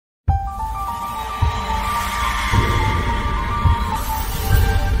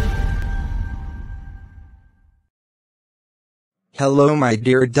Hello, my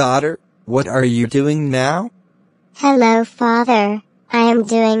dear daughter. What are you doing now? Hello, Father. I am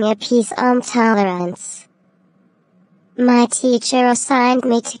doing a piece on tolerance. My teacher assigned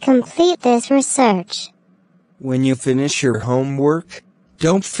me to complete this research. When you finish your homework,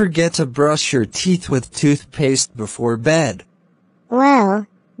 don't forget to brush your teeth with toothpaste before bed. Well,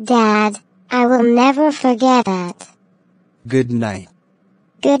 Dad, I will never forget that. Good night.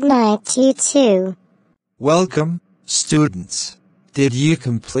 Good night to you too. Welcome, students. Did you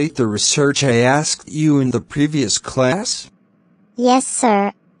complete the research I asked you in the previous class? Yes,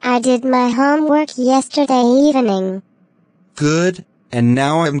 sir. I did my homework yesterday evening. Good, and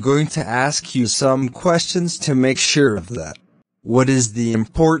now I'm going to ask you some questions to make sure of that. What is the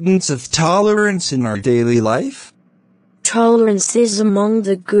importance of tolerance in our daily life? Tolerance is among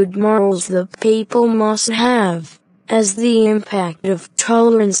the good morals that people must have, as the impact of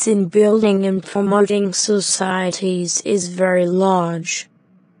tolerance in building and promoting societies is very large.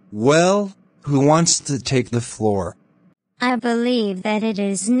 Well, who wants to take the floor? I believe that it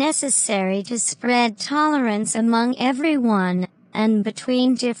is necessary to spread tolerance among everyone, and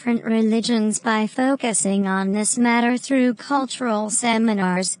between different religions by focusing on this matter through cultural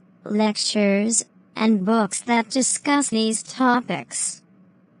seminars, lectures, and books that discuss these topics.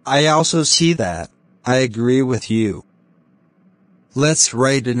 I also see that. I agree with you. Let's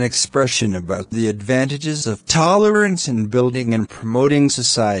write an expression about the advantages of tolerance in building and promoting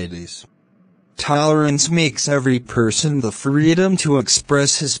societies. Tolerance makes every person the freedom to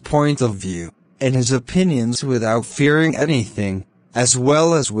express his point of view and his opinions without fearing anything, as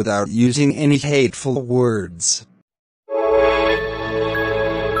well as without using any hateful words.